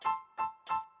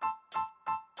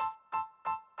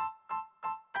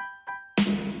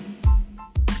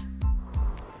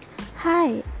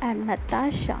I'm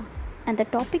Natasha, and the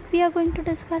topic we are going to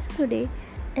discuss today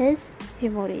is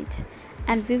hemorrhage,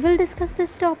 and we will discuss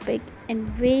this topic in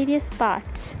various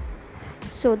parts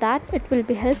so that it will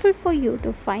be helpful for you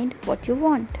to find what you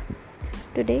want.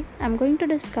 Today, I'm going to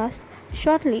discuss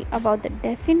shortly about the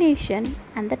definition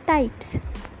and the types.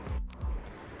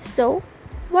 So,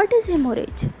 what is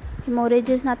hemorrhage? Hemorrhage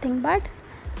is nothing but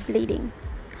bleeding,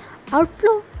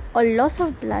 outflow or loss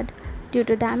of blood due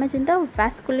to damage in the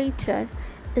vasculature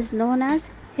is known as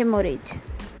hemorrhage.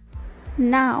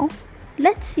 Now,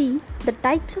 let's see the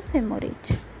types of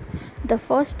hemorrhage. The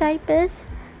first type is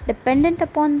dependent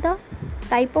upon the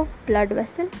type of blood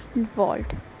vessel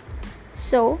involved.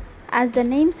 So, as the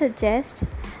name suggests,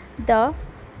 the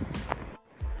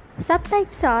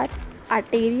subtypes are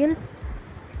arterial,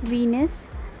 venous,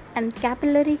 and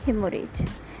capillary hemorrhage.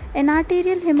 In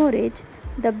arterial hemorrhage,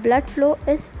 the blood flow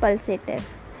is pulsative.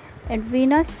 In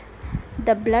venous,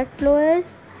 the blood flow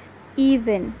is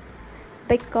even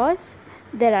because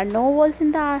there are no walls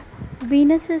in the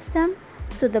venous system,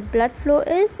 so the blood flow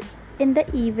is in the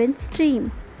even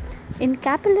stream. In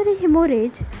capillary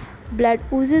hemorrhage, blood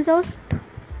oozes out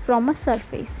from a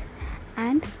surface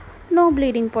and no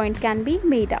bleeding point can be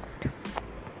made out.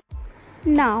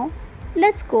 Now,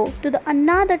 let's go to the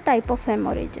another type of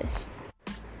hemorrhages.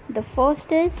 The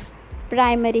first is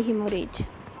primary hemorrhage.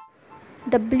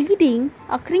 The bleeding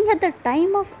occurring at the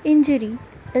time of injury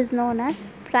is known as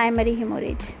primary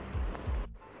hemorrhage.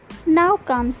 Now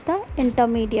comes the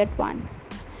intermediate one.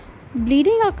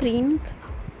 Bleeding occurring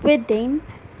within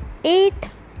 8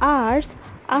 hours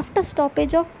after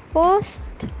stoppage of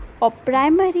first or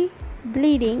primary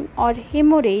bleeding or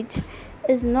hemorrhage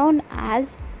is known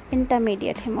as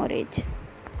intermediate hemorrhage.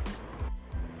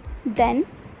 Then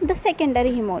the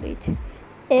secondary hemorrhage.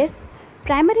 If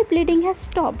primary bleeding has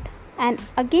stopped and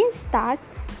again start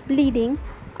bleeding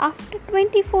after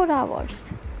 24 hours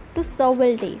to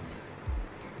several days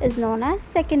is known as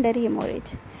secondary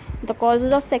hemorrhage. The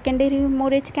causes of secondary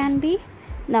hemorrhage can be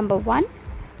number 1,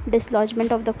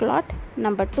 dislodgement of the clot,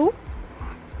 number 2,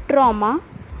 trauma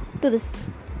to the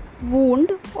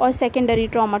wound or secondary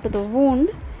trauma to the wound,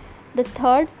 the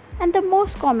third and the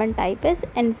most common type is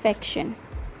infection,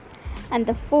 and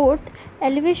the fourth,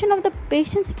 elevation of the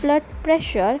patient's blood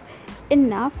pressure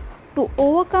enough to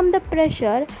overcome the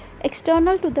pressure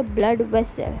external to the blood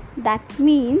vessel. That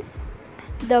means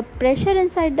the pressure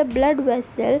inside the blood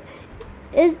vessel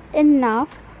is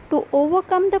enough to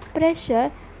overcome the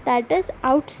pressure that is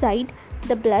outside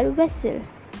the blood vessel.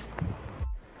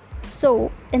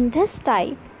 So, in this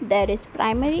type, there is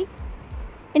primary,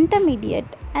 intermediate,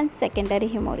 and secondary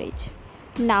hemorrhage.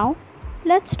 Now,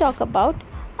 let's talk about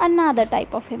another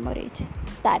type of hemorrhage,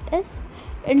 that is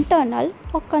internal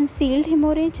or concealed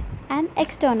hemorrhage and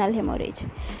external hemorrhage.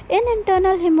 In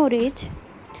internal hemorrhage,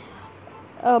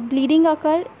 bleeding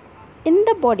occurs in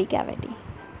the body cavity.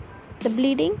 The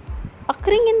bleeding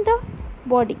occurring in the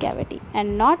body cavity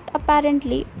and not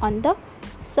apparently on the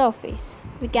surface.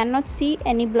 We cannot see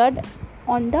any blood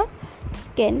on the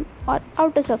skin or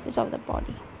outer surface of the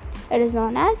body. It is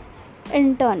known as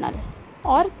internal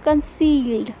or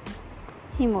concealed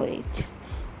hemorrhage.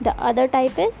 The other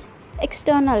type is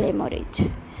external hemorrhage.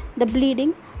 The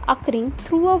bleeding occurring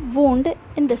through a wound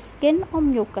in the skin or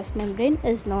mucous membrane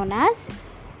is known as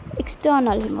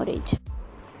external hemorrhage.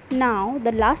 Now,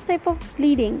 the last type of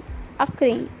bleeding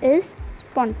occurring is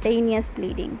spontaneous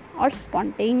bleeding or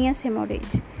spontaneous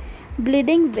hemorrhage.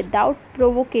 Bleeding without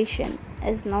provocation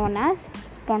is known as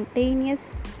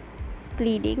spontaneous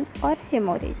bleeding or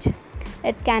hemorrhage.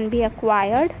 It can be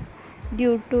acquired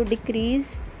due to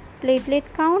decreased platelet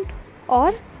count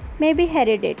or may be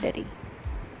hereditary.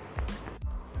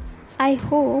 I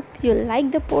hope you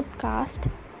like the podcast,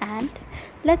 and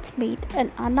let's meet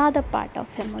in another part of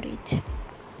hemorrhage.